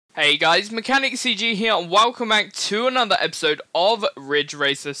Hey guys, Mechanic CG here, and welcome back to another episode of Ridge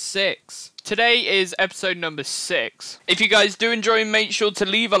Racer 6. Today is episode number 6. If you guys do enjoy, make sure to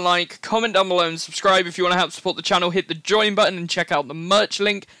leave a like, comment down below, and subscribe if you want to help support the channel. Hit the join button and check out the merch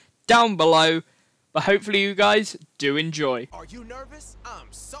link down below. But hopefully you guys do enjoy. Are you nervous?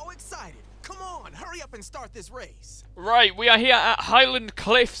 I'm so excited. Come on, hurry up and start this race. Right, we are here at Highland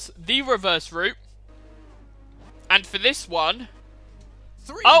Cliffs, the reverse route. And for this one...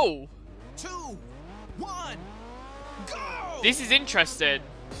 3, Oh! 2, 1, go! This is interesting.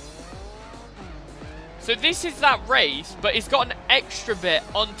 So this is that race, but it's got an extra bit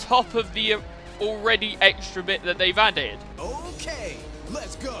on top of the already extra bit that they've added. Okay,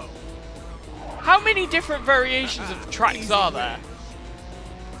 let's go. How many different variations of tracks are there?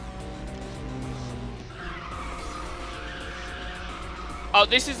 Oh,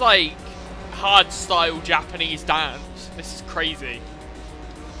 this is like hard style Japanese dance. This is crazy.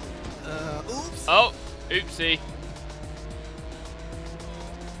 Oops. Oh, oopsie.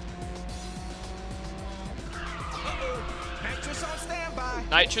 Uh-oh. Nitrous on standby.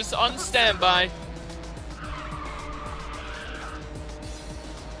 Nitrous on standby.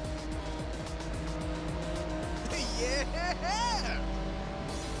 Yeah!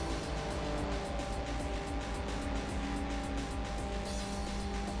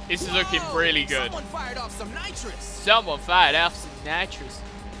 This is looking really good. Someone fired off some nitrous. Someone fired off some nitrous.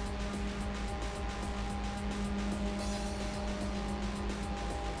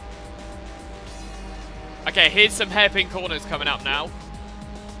 Okay, here's some hairpin corners coming up now.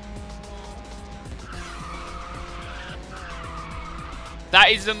 That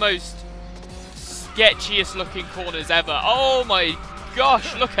is the most sketchiest looking corners ever. Oh my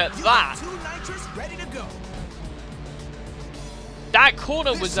gosh, look at that. 2 nitrous ready to go. That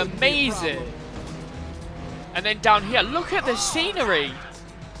corner was amazing. And then down here, look at the scenery.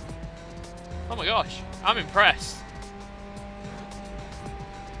 Oh my gosh, I'm impressed.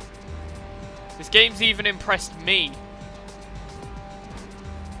 This game's even impressed me.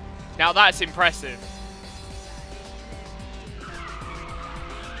 Now that's impressive.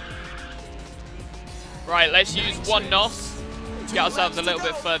 Right, let's use one NOS. Get ourselves a little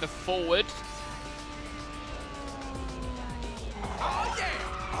bit further forward. Oh yeah!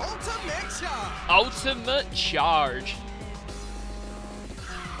 Ultimate charge! Ultimate charge.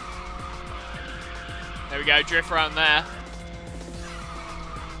 There we go, drift around there.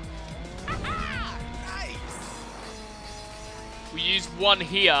 Nice! We use one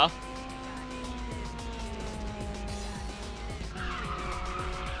here.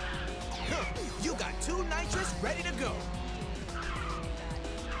 You got 2 nitrous ready to go.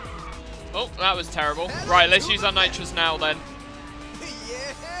 Oh, that was terrible. Right, let's use our nitrous now then.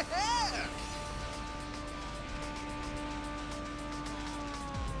 Yeah!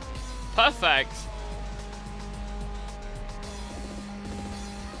 Perfect.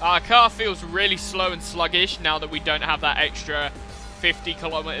 Our car feels really slow and sluggish now that we don't have that extra 50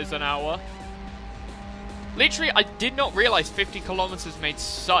 kilometers an hour. Literally, I did not realize 50 kilometers made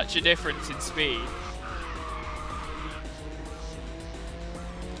such a difference in speed.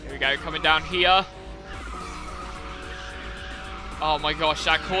 Here we go, coming down here. Oh my gosh,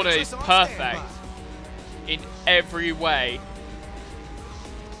 that corner is perfect in every way.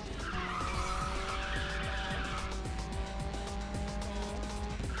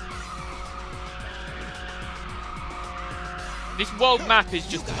 This world map is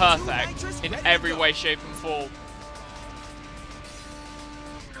just perfect in every way, shape and form.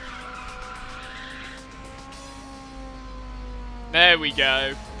 There we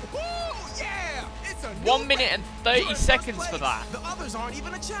go. Woo, yeah! It's a 1 minute and 30 seconds for that. The others aren't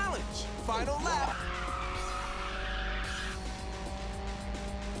even a challenge. Final lap.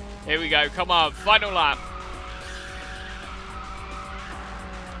 Here we go, come on, final lap.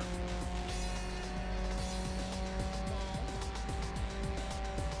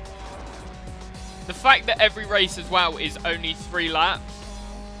 The fact that every race as well is only 3 laps.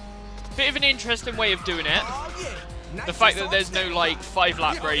 Bit of an interesting way of doing it. Oh, yeah. The fact that there's no like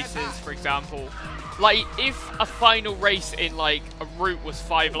 5-lap races, for example. Like if a final race in like a route was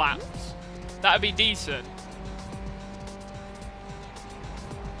 5 laps, that'd be decent.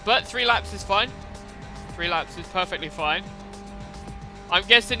 But 3 laps is fine. 3 laps is perfectly fine. I'm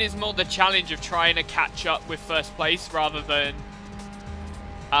guessing it's more the challenge of trying to catch up with first place rather than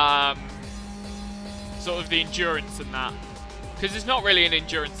sort of the endurance and that. Because it's not really an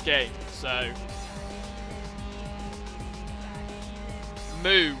endurance game, so...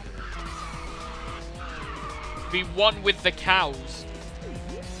 Moo. Be one with the cows.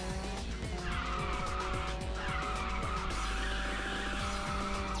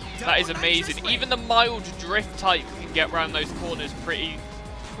 That is amazing. Even the mild drift type can get around those corners pretty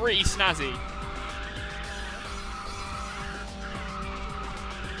snazzy.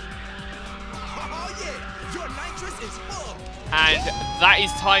 Oh yeah, your nitrous is full. And that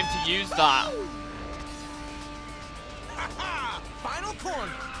is time to use that. Final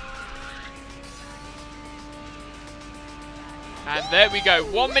corner. And there we go.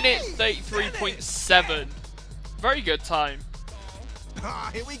 1 minute 33.7. Very good time.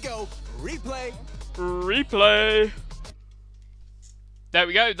 Here we go. Replay. Replay. There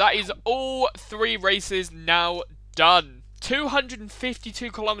we go. That is all 3 races now done.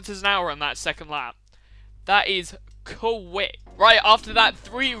 252 kilometers an hour on that second lap. That is quick. Right, after that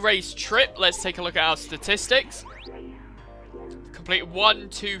 3 race trip, let's take a look at our statistics. Complete 1,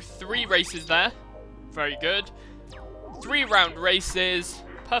 2, 3 races there. Very good. 3 round races.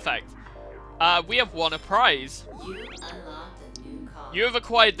 Perfect. We have won a prize. You have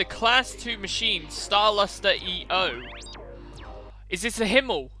acquired the Class 2 machine, Starluster EO. Is this the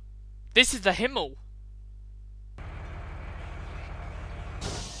Himmel? This is the Himmel.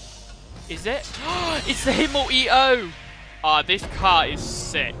 Is it? It's the Himmel EO. Ah, this car is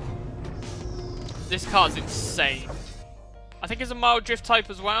sick. This car's insane. I think it's a mild drift type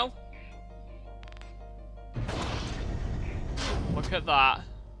as well. Look at that.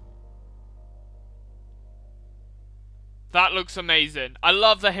 That looks amazing. I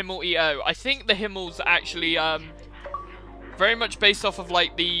love the Himmel EO. I think the Himmel's actually very much based off of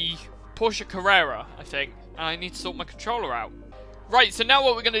like the Porsche Carrera, I think. I need to sort my controller out. Right, so now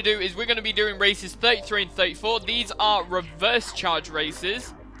what we're going to do is we're going to be doing races 33 and 34. These are reverse charge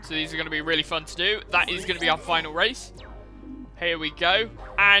races. So these are going to be really fun to do. That is going to be our final race. Here we go.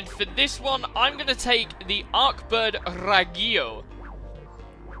 And for this one, I'm going to take the Arcbird Raggio.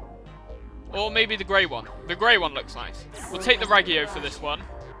 Or maybe the grey one. The grey one looks nice. We'll take the Raggio for this one.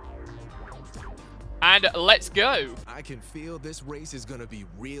 And let's go. I can feel this race is gonna be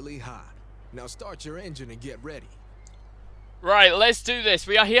really hot. Now start your engine and get ready. Right, let's do this.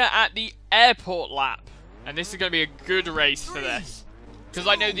 We are here at the airport lap. And this is going to be a good race for this. Because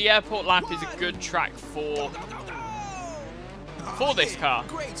I know the airport lap is a good track for this car.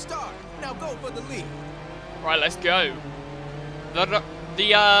 Great start. Now go for the lead. Right, let's go. The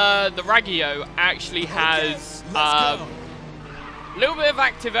Raggio actually has a little bit of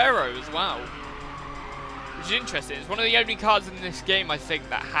active aero as well, which is interesting. It's one of the only cars in this game, I think,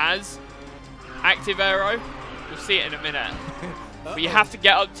 that has active aero. We'll see it in a minute. But you have to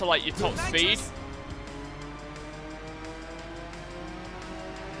get up to like your top speed.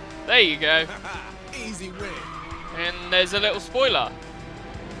 There you go. Easy win. And there's a little spoiler.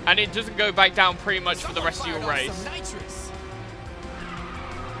 And it doesn't go back down pretty much for the rest of your race.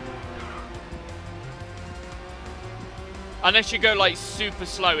 Unless you go like super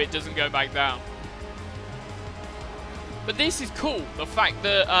slow, it doesn't go back down. But this is cool. The fact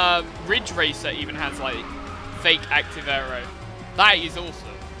that Ridge Racer even has like fake active aero. That is awesome.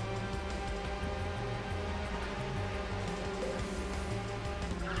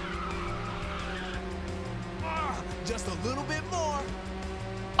 Just a little bit more.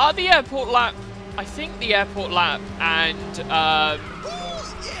 The airport lap. I think the airport lap and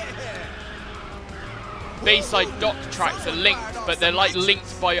Bayside dock tracks are linked, but they're like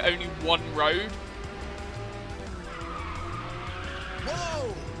linked by only one road.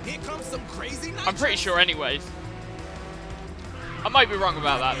 Whoa! Here comes some crazy nitrous. I'm pretty sure anyways. I might be wrong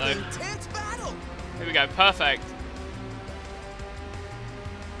about that though. Intense battle. Here we go, perfect.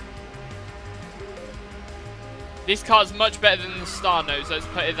 This car's much better than the Star Nose, let's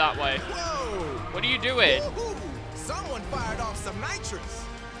put it that way. Whoa! What are you doing? Someone fired off some nitrous.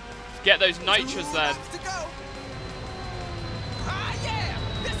 Get those nitros then. To go. Ah, yeah!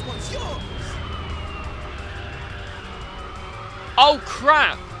 This one's yours. Oh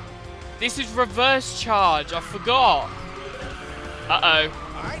crap! This is reverse charge, I forgot. Uh-oh.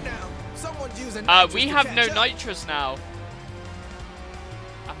 Alright now. Someone's using We have no nitrous now.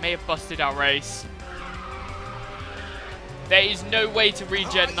 I may have busted our race. There is no way to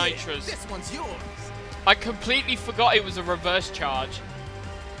regen nitrous. This one's yours. I completely forgot it was a reverse charge.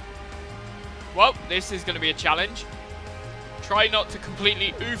 Well, this is going to be a challenge. Try not to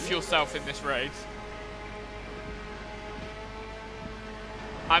completely oof yourself in this race.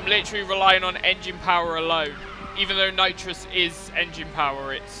 I'm literally relying on engine power alone. Even though nitrous is engine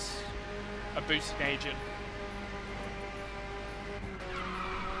power, it's a boosting agent.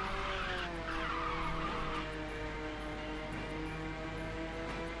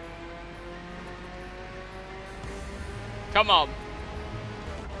 Come on.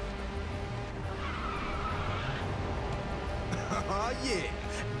 Oh yeah.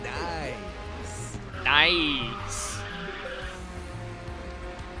 Nice.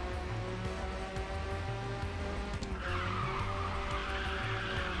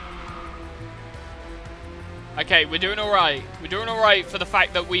 Okay, we're doing alright. We're doing alright for the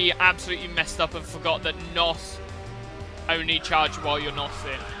fact that we absolutely messed up and forgot that NOS only charge while you're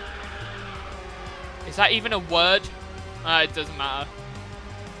NOSing. Is that even a word? It doesn't matter.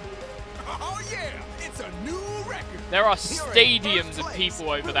 Oh yeah, it's a new record. There are stadiums of people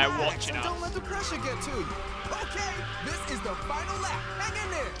over there watching us. Don't let the pressure get to you. Okay, this is the final lap. Hang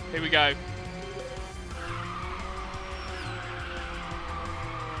in there. Here we go.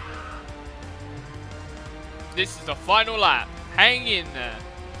 This is the final lap. Hang in there.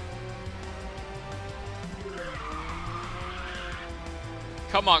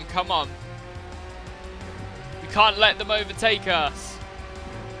 Come on, come on. We can't let them overtake us.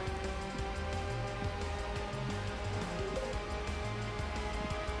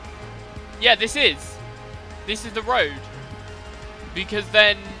 Yeah, this is the road. Because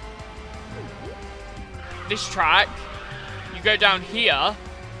then this track, you go down here,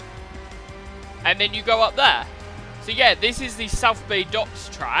 and then you go up there. So yeah, this is the South Bay Docks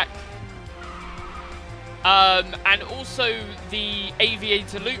track. And also the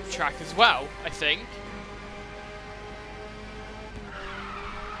Aviator Loop track as well, I think.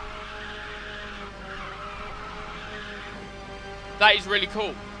 That is really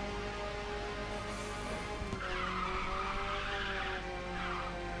cool.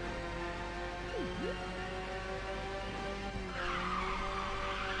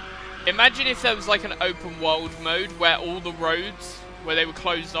 Imagine if there was like an open world mode where all the roads where they were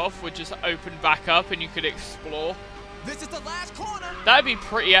closed off would just open back up and you could explore. This is the last corner. That'd be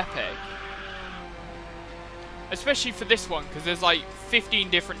pretty epic. Especially for this one, because there's like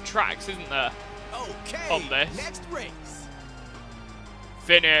 15 different tracks, isn't there? Okay, on this. next race.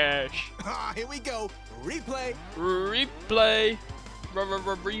 Finish. Here we go. Replay. Replay.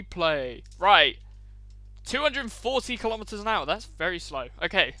 Replay. Right. 240 kilometers an hour. That's very slow.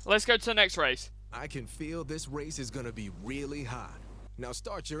 Okay, let's go to the next race. I can feel this race is gonna be really hot. Now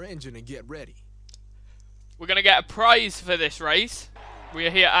start your engine and get ready. We're gonna get a prize for this race. We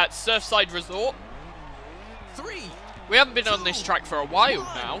are here at Surfside Resort. 3. We haven't been on this track for a while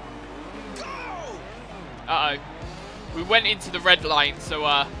 1, now. Go! Uh-oh. We went into the red line, so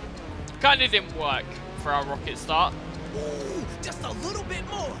kind of didn't work for our rocket start. Ooh, just a little bit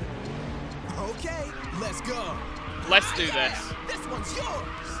more. Okay, let's go. Let's do this. This one's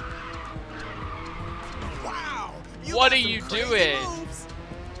yours. Wow. What got are some you crazy doing? moves.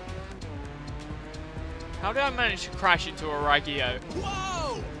 How did I manage to crash into a Raggio?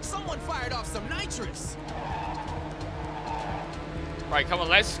 Whoa! Someone fired off some nitrous. Right, come on,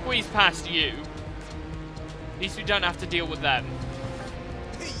 let's squeeze past you. At least we don't have to deal with them.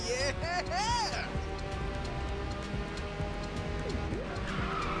 Yeah!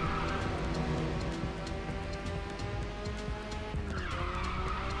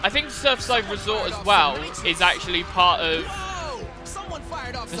 I think Surfside Resort as well is actually part of Whoa! Someone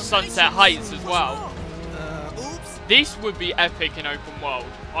fired off the some Sunset nitrous. Heights as well. Oops. This would be epic in open world,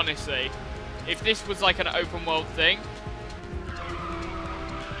 honestly. If this was like an open world thing.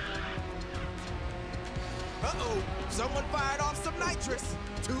 Uh-oh. Someone fired off some nitrous.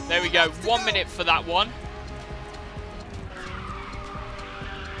 There we go. 1 minute for that one.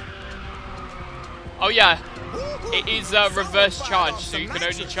 Oh yeah, it is a reverse charge, so you can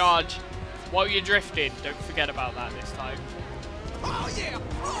only charge while you're drifting. Don't forget about that this time. Oh yeah.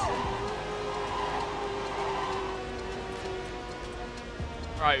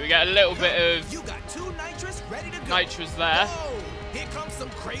 Right, we get a little bit of You got 2 nitrous ready to go. nitrous there. Whoa, here comes some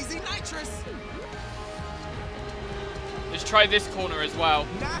crazy nitrous. Let's try this corner as well.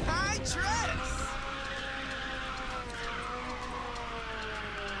 Nitrous.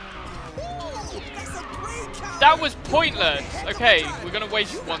 Ooh, that's a great counter. That was pointless. Okay, we're going to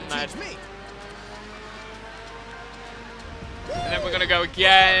waste one then. Teach me. And then we're going to go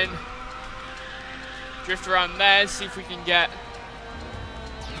again. Drift around there, see if we can get...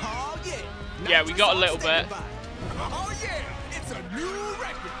 Oh yeah. Yeah, we got a little Nitrous on bit. standby. Oh yeah, it's a new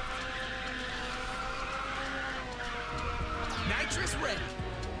record. Nitrous ready.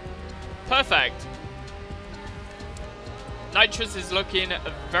 Perfect. Nitrous is looking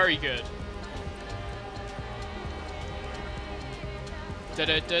very good.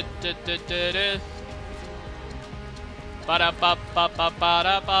 Da-da-da-da-da-da-da.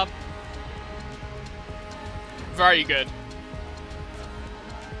 Ba-da-ba-ba-ba-ba-da-ba. Very good.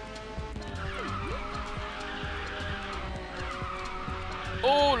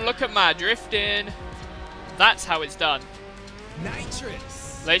 Oh, look at my drifting. That's how it's done.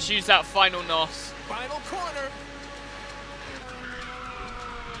 Nitrous. Let's use that final NOS. Final corner.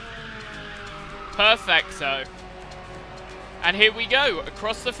 Perfecto. And here we go,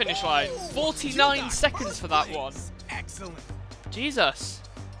 across the finish line. 49 seconds for that one. Excellent. Jesus.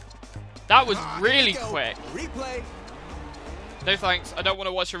 That was really quick. Replay. No thanks, I don't want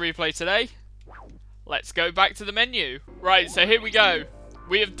to watch a replay today. Let's go back to the menu. Right, so here we go.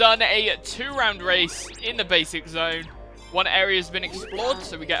 We have done a 2-round race in the basic zone. One area has been explored,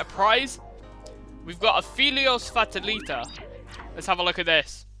 so we get a prize. We've got a Philios Fatalita. Let's have a look at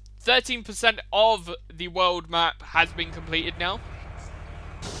this. 13% of the world map has been completed now.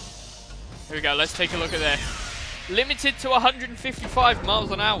 Here we go, let's take a look at this. Limited to 155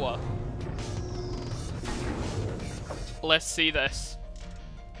 miles an hour. Let's see this.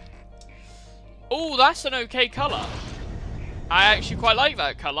 Oh, that's an okay colour. I actually quite like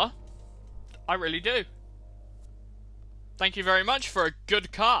that colour. I really do. Thank you very much for a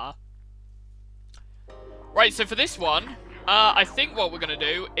good car. Right, so for this one, I think what we're going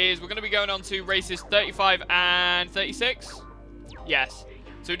to do is we're going to be going on to races 35 and 36. Yes.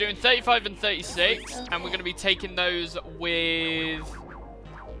 So we're doing 35 and 36, and we're going to be taking those with...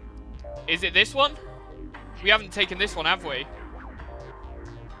 Is it this one? We haven't taken this one, have we?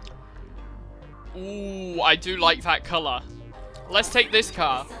 Ooh, I do like that colour. Let's take this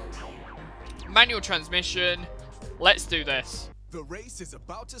car. Manual transmission. Let's do this. The race is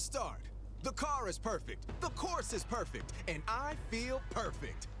about to start. The car is perfect. The course is perfect. And I feel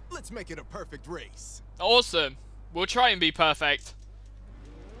perfect. Let's make it a perfect race. Awesome. We'll try and be perfect.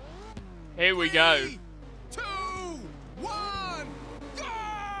 Here we go. 3, 2, 1,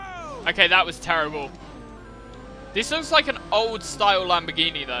 go! Okay, that was terrible. This looks like an old style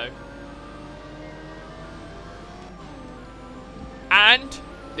Lamborghini though. And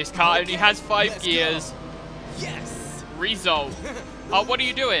this car only has 5 gears. Go. Yes. Result. Oh, what are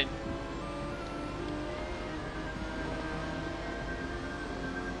you doing?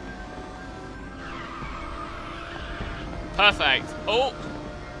 Perfect. Oh,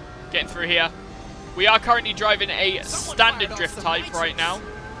 getting through here. We are currently driving a standard drift type right now.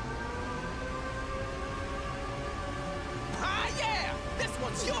 Ah, yeah! This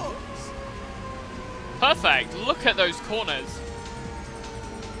one's yours! Perfect. Look at those corners.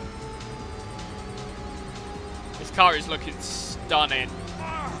 This car is looking stunning.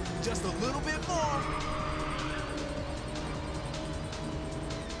 Just a little bit more.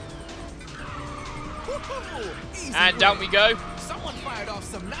 Easy And down we go. Someone fired off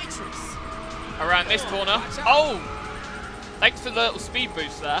some nitrous. Around this corner. Oh! Thanks for the little speed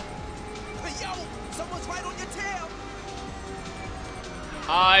boost there. Yo, someone's right on your tail.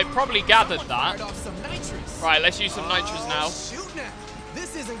 I probably gathered Someone that. fired off some nitrous. Right, let's use some nitrous now. Shoot now.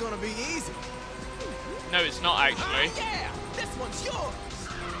 This isn't gonna be easy. No, it's not actually. Ah, yeah, this one's yours.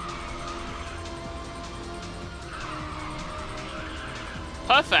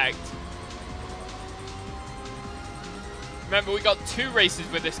 Perfect. Remember, we got 2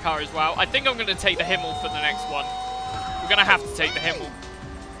 races with this car as well. I think I'm going to take the Himmel for the next one. We're going to have to take the Himmel.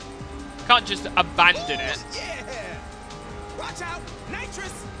 Can't just abandon it. Yeah. Watch out,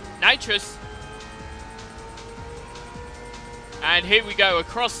 nitrous. Nitrous. And here we go,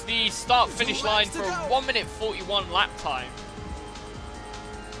 across the start-finish line for a 1 minute 41 lap time.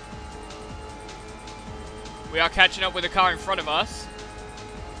 We are catching up with the car in front of us.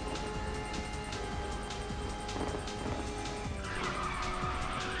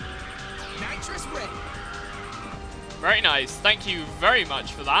 Nitrous ready. Very nice. Thank you very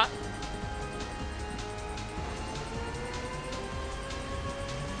much for that.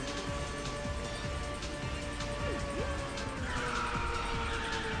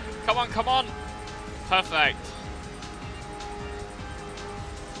 Come on, come on. Perfect.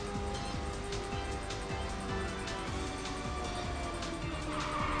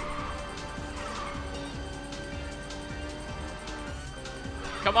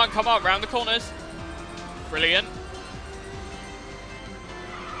 Come on, round the corners. Brilliant.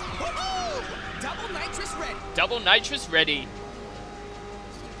 Double nitrous ready. Double nitrous ready.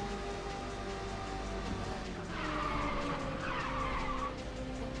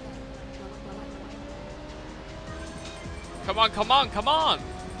 Come on, come on, come on.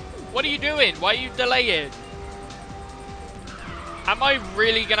 What are you doing? Why are you delaying? Am I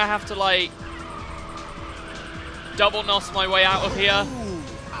really going to have to, like, double NOS my way out of here? Ooh,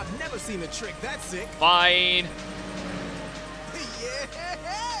 I've never seen a trick that sick. Fine.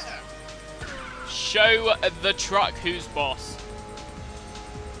 Yeah. Show the truck who's boss.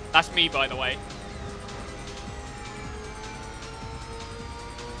 That's me, by the way.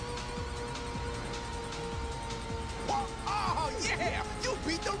 Oh, yeah. You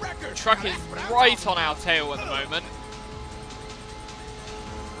beat truck is right on our tail at the moment.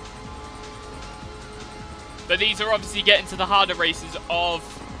 But these are obviously getting to the harder races of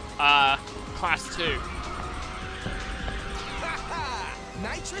Class 2.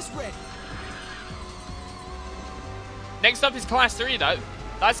 Nitrous ready. Next up is Class 3 though.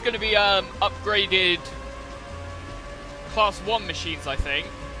 That's going to be upgraded Class 1 machines, I think.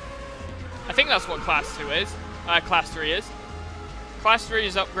 I think that's what Class 2 is. Class 3 is. Class 3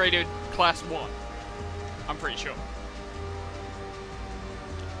 is upgraded Class 1. I'm pretty sure.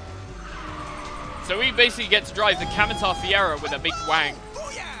 So we basically get to drive the Kamitar Fiera with a big wang.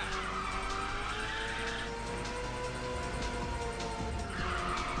 Oh, yeah.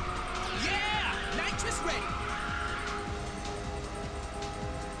 Yeah! Nitrous ready.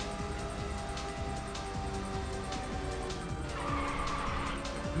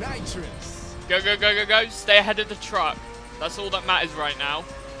 Nitrous. Go, go, go, go, go. Stay ahead of the truck. That's all that matters right now.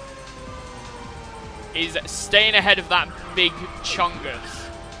 Is staying ahead of that big chungus.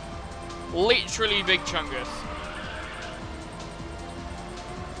 Literally big chungus.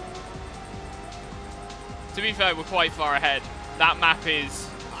 To be fair, we're quite far ahead. That map is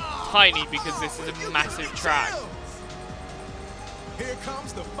tiny because this is a massive track. Here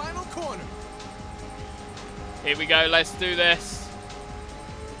comes the final corner. Here we go, let's do this.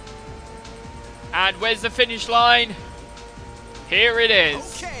 And where's the finish line? Here it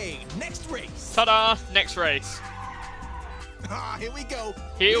is. Okay, next race. Ta-da, next race. Ah, here we go.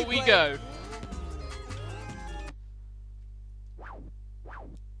 Here we go.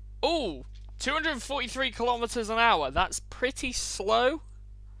 Ooh, 243 kilometers an hour. That's pretty slow.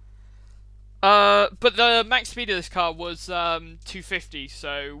 But the max speed of this car was 250,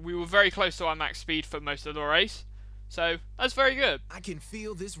 so we were very close to our max speed for most of the race. So that's very good. I can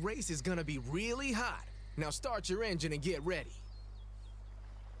feel this race is gonna be really hot. Now start your engine and get ready.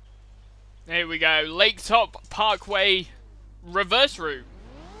 Here we go, Laketop Parkway reverse route.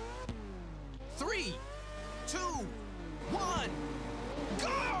 3, 2, 1, go!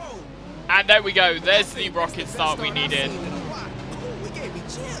 And there we go. There's the rocket start we needed. Oh, it gave me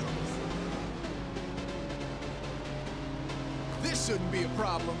chills. This shouldn't be a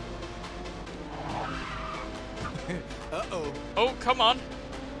problem. Uh-oh. Oh, come on.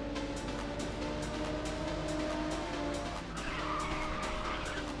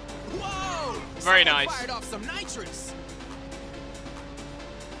 Whoa! Very Someone nice. Fired off some nitrous.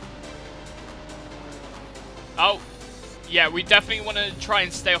 Oh, yeah, we definitely want to try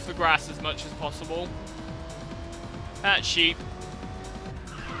and stay off the grass as much as possible. That's sheep.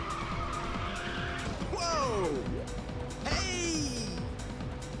 Whoa! Hey!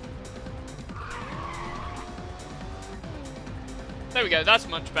 There we go, that's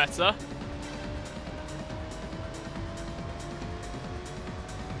much better.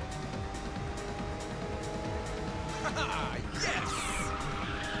 Yes!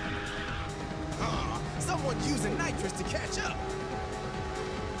 Someone's using nitrous to catch up.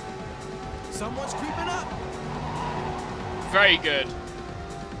 Someone's creeping up. Very good.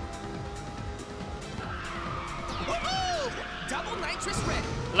 Woohoo! Double nitrous ready.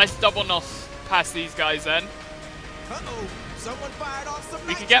 Let's double nos past these guys then. Uh-oh. Someone fired off some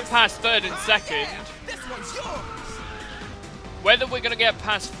We nitrous. can get past third and second. Yeah. This one's yours. Whether we're going to get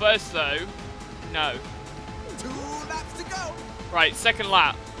past first though, no. 2 laps to go. Right, second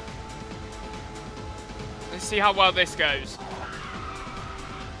lap. Let's see how well this goes.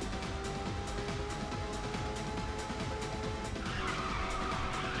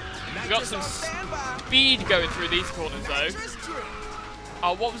 We've got some speed going through these corners though.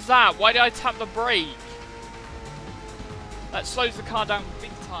 Oh, what was that? Why did I tap the brake? That slows the car down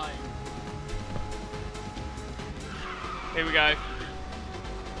big time. Here we go.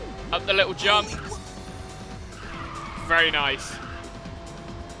 Up the little jump. Very nice.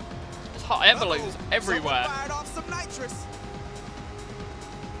 There's hot air balloons everywhere. Fired off some nitrous.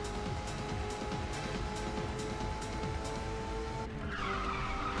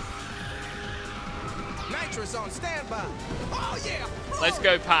 Nitrous on standby. Oh yeah. Let's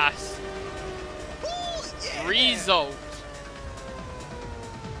go past. Ooh, yeah. Result.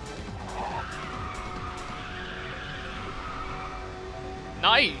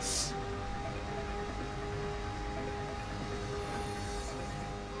 Nice.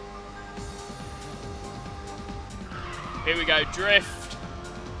 Here we go, drift.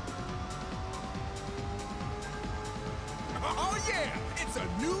 Oh yeah, it's a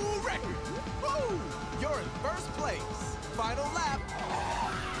new record. Woo! You're in first place. Final lap.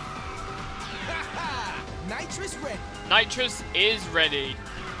 Nitrous ready. Nitrous is ready.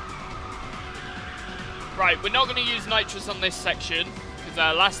 Right, we're not going to use nitrous on this section.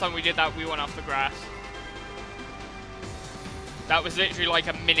 Because last time we did that, we went off the grass. That was literally like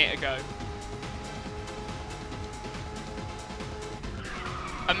a minute ago.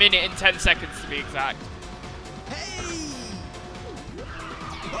 A minute and 10 seconds to be exact. Hey!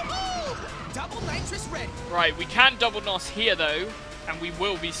 Woohoo! Double nitrous ready. Right, we can double NOS here though, and we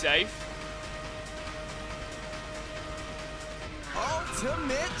will be safe.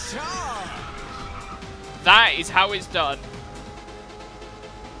 Ultimate charge. That is how it's done.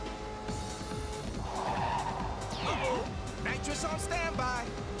 Uh-oh. Nitrous on standby.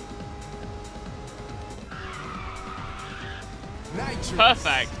 Nitrous.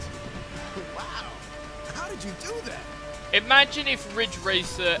 Perfect. Wow. How did you do that? Imagine if Ridge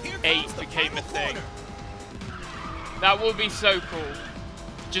Racer 8 became a thing. That would be so cool.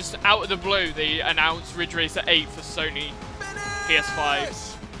 Just out of the blue, they announced Ridge Racer 8 for Sony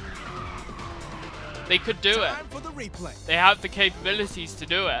PS5. They could do it. They have the capabilities to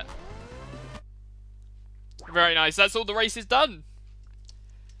do it. Very nice. That's all the race is done.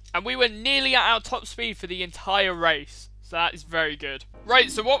 And we were nearly at our top speed for the entire race. So that is very good. Right,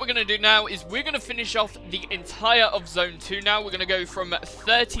 so what we're going to do now is we're going to finish off the entire of Zone 2 now. We're going to go from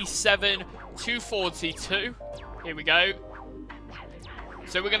 37 to 42. Here we go.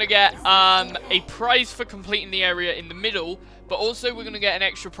 So we're going to get a prize for completing the area in the middle, but also we're going to get an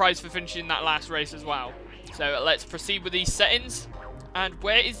extra prize for finishing that last race as well. So let's proceed with these settings. And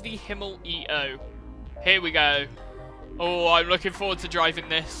where is the Himmel EO? Here we go. Oh, I'm looking forward to driving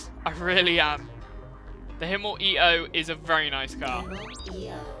this. I really am. The Himmel EO is a very nice car.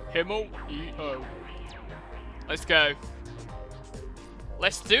 Himmel EO. Let's go.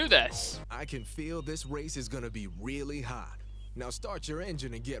 Let's do this. I can feel this race is going to be really hot. Now start your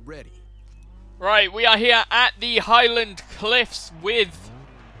engine and get ready. Right, we are here at the Highland Cliffs with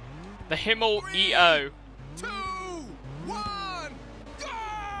the Himmel EO. 2, 1,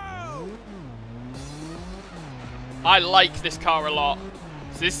 go! I like this car a lot.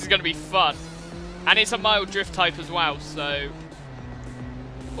 So this is going to be fun. And it's a mild drift type as well, so...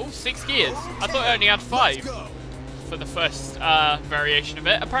 Oh, 6 gears. I thought it only had 5 for the first variation of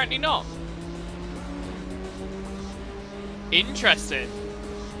it. Apparently not. Interesting.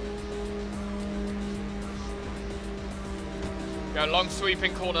 Go long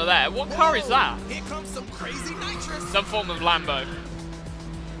sweeping corner there. What car is that? Here comes some crazy nitrous. Some form of Lambo.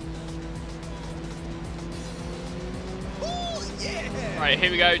 Ooh, yeah. Right,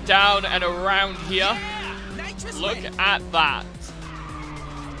 here we go. Down and around here. Yeah. Look at that.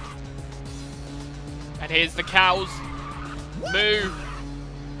 And here's the cows. Move.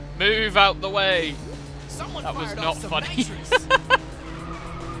 Move out the way. That was not funny.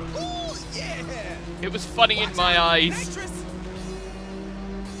 Ooh, yeah. It was funny in my eyes.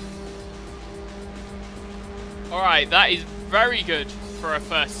 Alright, that is very good for a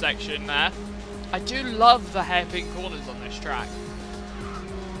first section there. I do love the hairpin corners on this track.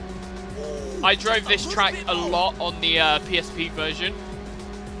 I drove this track a lot on the PSP version.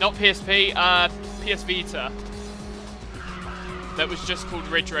 Not PSP, PS Vita. That was just called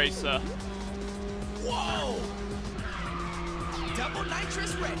Ridge Racer. Whoa! Double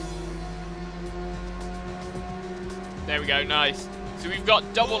nitrous ready. There we go, nice. So we've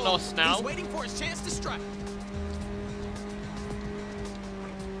got double NOS now. He's waiting for his chance to strike.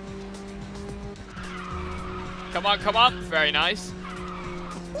 Come on, come on. Very nice.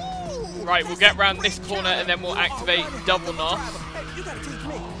 Ooh, right, we'll get round this corner and then we'll activate double NOS. Hey, you gotta teach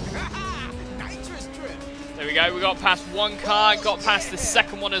me. Nitrous trip. There we go. We got past one car, got past the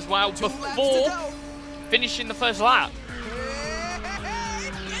second one as well before finishing the first lap.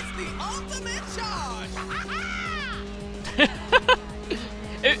 Hey, it's the ultimate charge.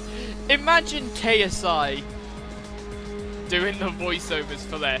 Imagine KSI doing the voiceovers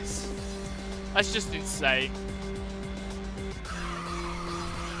for this. That's just insane.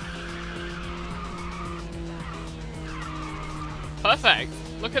 Perfect.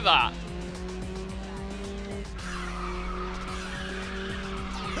 Look at that.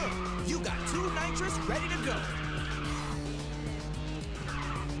 You got 2 nitrous ready to go.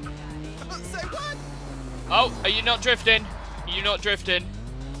 Say what? Oh, are you not drifting? Are you not drifting?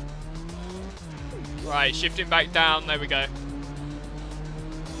 Right, shifting back down. There we go.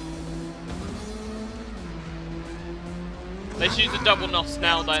 Let's use the double NOS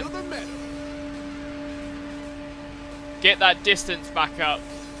now then. Get that distance back up.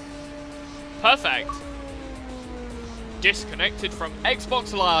 Perfect. Disconnected from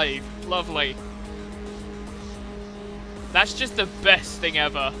Xbox Live. Lovely. That's just the best thing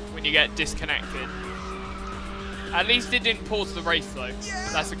ever when you get disconnected. At least it didn't pause the race though. Yeah.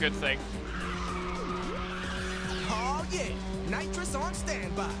 That's a good thing. Oh yeah. Nitrous on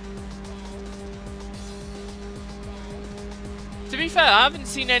standby. To be fair, I haven't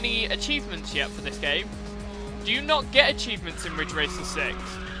seen any achievements yet for this game. Do you not get achievements in Ridge Racer 6?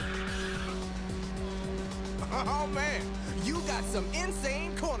 Oh man, you got some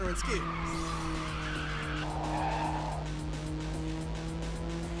insane cornering skills.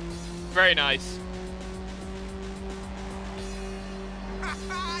 Very nice.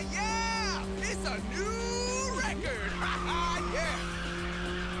 Yeah! It's a new record! Yeah!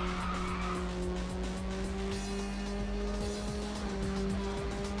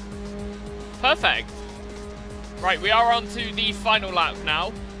 Perfect. Right, we are on to the final lap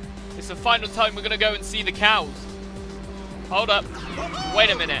now. It's the final time we're going to go and see the cows. Hold up.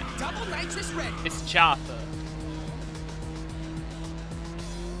 Wait a minute. Double nitrous ready. It's charter.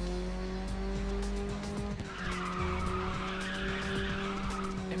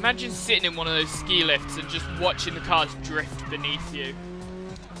 Imagine sitting in one of those ski lifts and just watching the cars drift beneath you.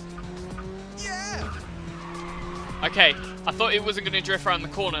 Yeah! Okay, I thought it wasn't going to drift around the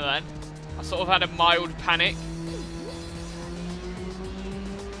corner then. I sort of had a mild panic.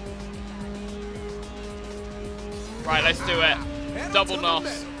 Right, let's do it. Double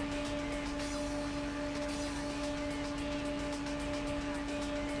NOS.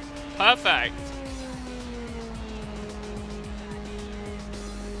 Perfect.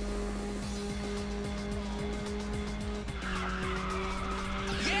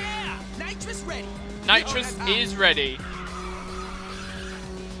 Yeah! Nitrous ready. Nitrous is ready.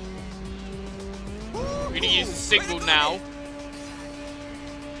 We're going to use the signal now.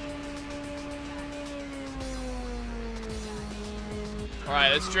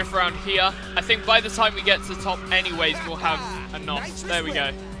 Alright, let's drift around here. I think by the time we get to the top anyways, we'll have a NOS. There we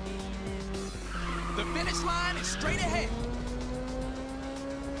go. The finish line is straight ahead.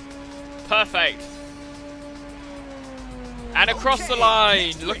 Perfect. And across the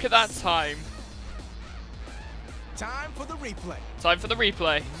line. Look at that time. Time for the replay. Time for the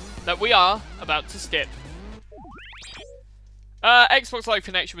replay that we are about to skip. Xbox Live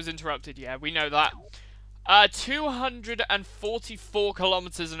connection was interrupted. Yeah, we know that. 244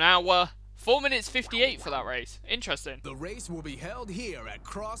 kilometers an hour. 4 minutes 58 for that race. Interesting. The race will be held here at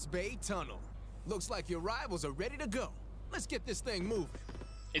Cross Bay Tunnel. Looks like your rivals are ready to go. Let's get this thing moving.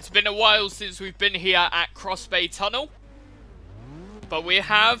 It's been a while since we've been here at Cross Bay Tunnel, but we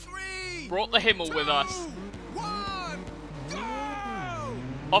have brought the Himmel with us. 1, go!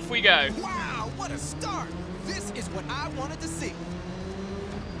 Off we go. Wow, what a start! This is what I wanted to see.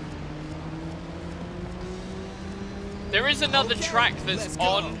 There is another track that's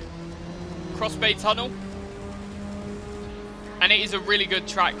on Cross Bay Tunnel, and it is a really good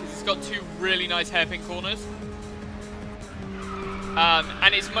track because it's got 2 really nice hairpin corners,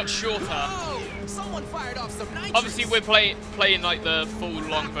 and it's much shorter. Whoa, someone fired off some nitrous. Obviously, we're playing like the full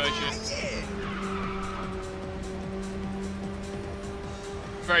long version. Yeah.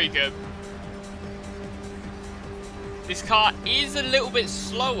 Very good. This car is a little bit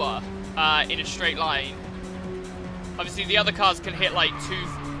slower in a straight line. Obviously, the other cars can hit like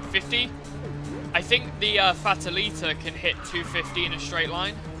 250. I think the Fatalita can hit 250 in a straight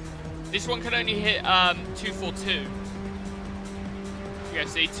line. This one can only hit 242. You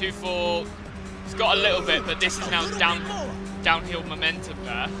guys see, 24. It's got a little bit, but this is now downhill momentum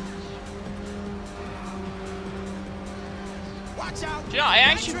there. Watch out. Do you know, I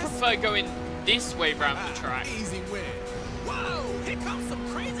actually prefer going this way around the track. Easy win. Whoa, here comes some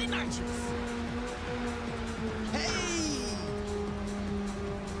crazy nitrous.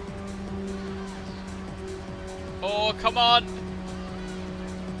 Oh, come on.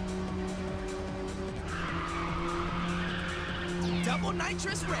 Double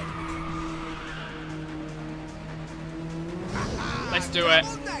nitrous ready. Let's do it.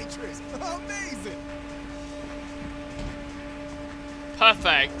 Double nitrous. Amazing.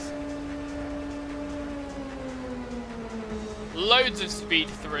 Perfect. Loads of speed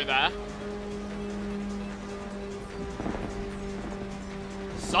through there.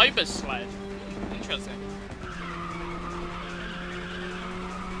 Cyber sled. Interesting.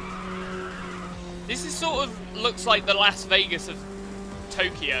 This is sort of looks like the Las Vegas of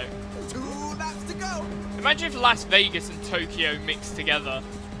Tokyo. 2 laps to go. Imagine if Las Vegas and Tokyo mixed together.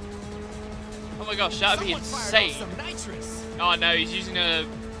 Oh my gosh, that would be insane. Some nitrous. Oh no, he's using a...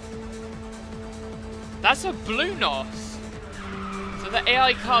 That's a blue NOS. So the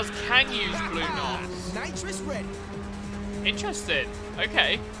AI cars can use blue NOS. Nitrous ready. Interesting.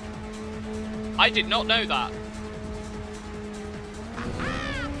 Okay. I did not know that.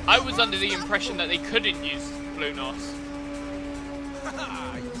 I was under the impression that they couldn't use blue NOS.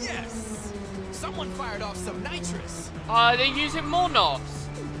 Yes. Someone fired off some nitrous. They're using more NOS.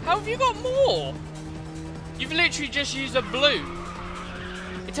 How have you got more? You've literally just used a blue.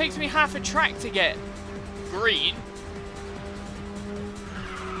 It takes me half a track to get green.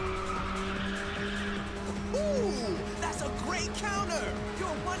 Ooh, that's a great counter. You're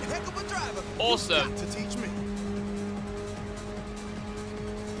one heck of a driver. Awesome. You've got to teach me.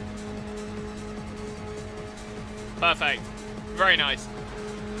 Perfect. Very nice.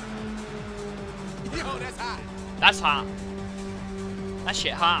 Yo, that's hot. That's hot. That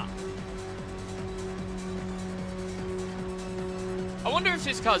shit hot. I wonder if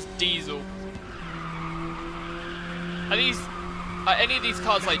this car's diesel. Are any of these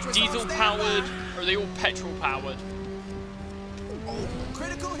cars like diesel powered, or are they all petrol powered? Oh,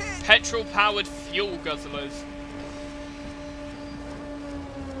 critical hit. Petrol powered fuel guzzlers.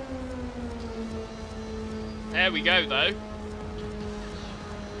 There we go though.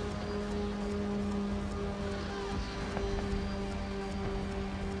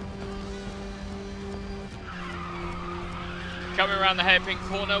 Coming around the hairpin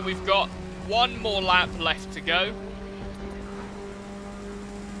corner, we've got one more lap left to go.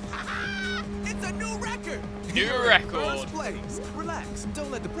 It's a new record. New You're in record. First place. Relax. Don't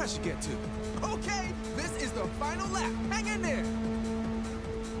let the pressure get to you. Okay, this is the final lap. Hang in there.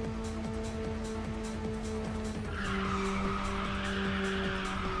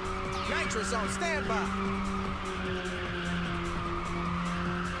 Nitrous on standby.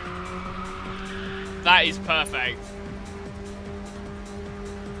 That is perfect.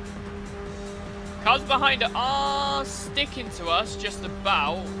 Cars behind it are sticking to us just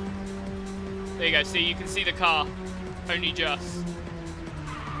about. There you go, see, you can see the car. Only just.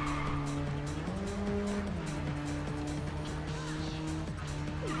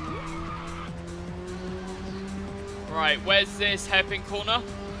 Right, where's this hairpin corner?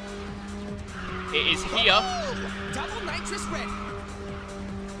 It is here. Double nitrous ready.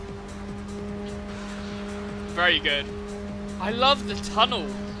 Very good. I love the tunnel.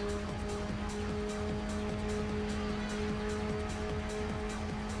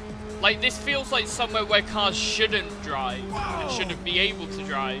 Like, this feels like somewhere where cars shouldn't drive and shouldn't be able to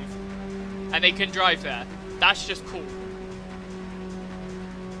drive. And they can drive there. That's just cool.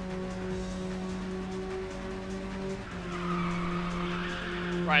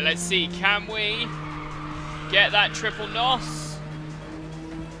 Right, let's see. Can we get that triple NOS?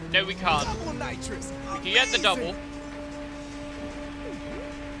 No, we can't. Double nitrous. We can get the double.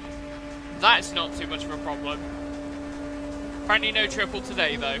 That's not too much of a problem. Apparently no triple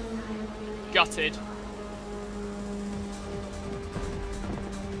today, though. Gutted.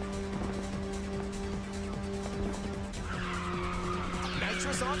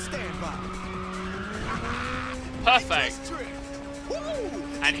 Nitrous on standby. Perfect.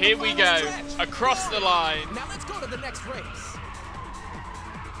 And here we go, across the line. Now let's go to the next race.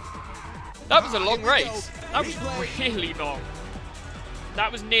 That was a long race. That was really long. That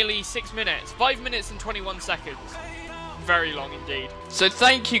was nearly 6 minutes. 5 minutes and 21 seconds. Very long indeed. So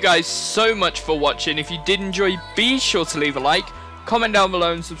thank you guys so much for watching. If you did enjoy, be sure to leave a like, comment down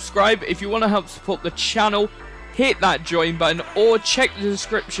below and subscribe. If you want to help support the channel, hit that join button or check the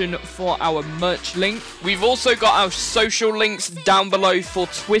description for our merch link. We've also got our social links down below for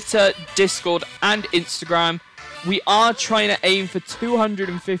Twitter, Discord and Instagram. We are trying to aim for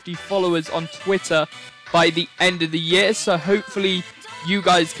 250 followers on Twitter by the end of the year, so hopefully you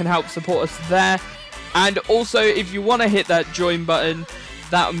guys can help support us there. And also, if you want to hit that join button,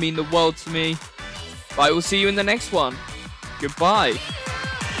 that would mean the world to me. But I will see you in the next one. Goodbye.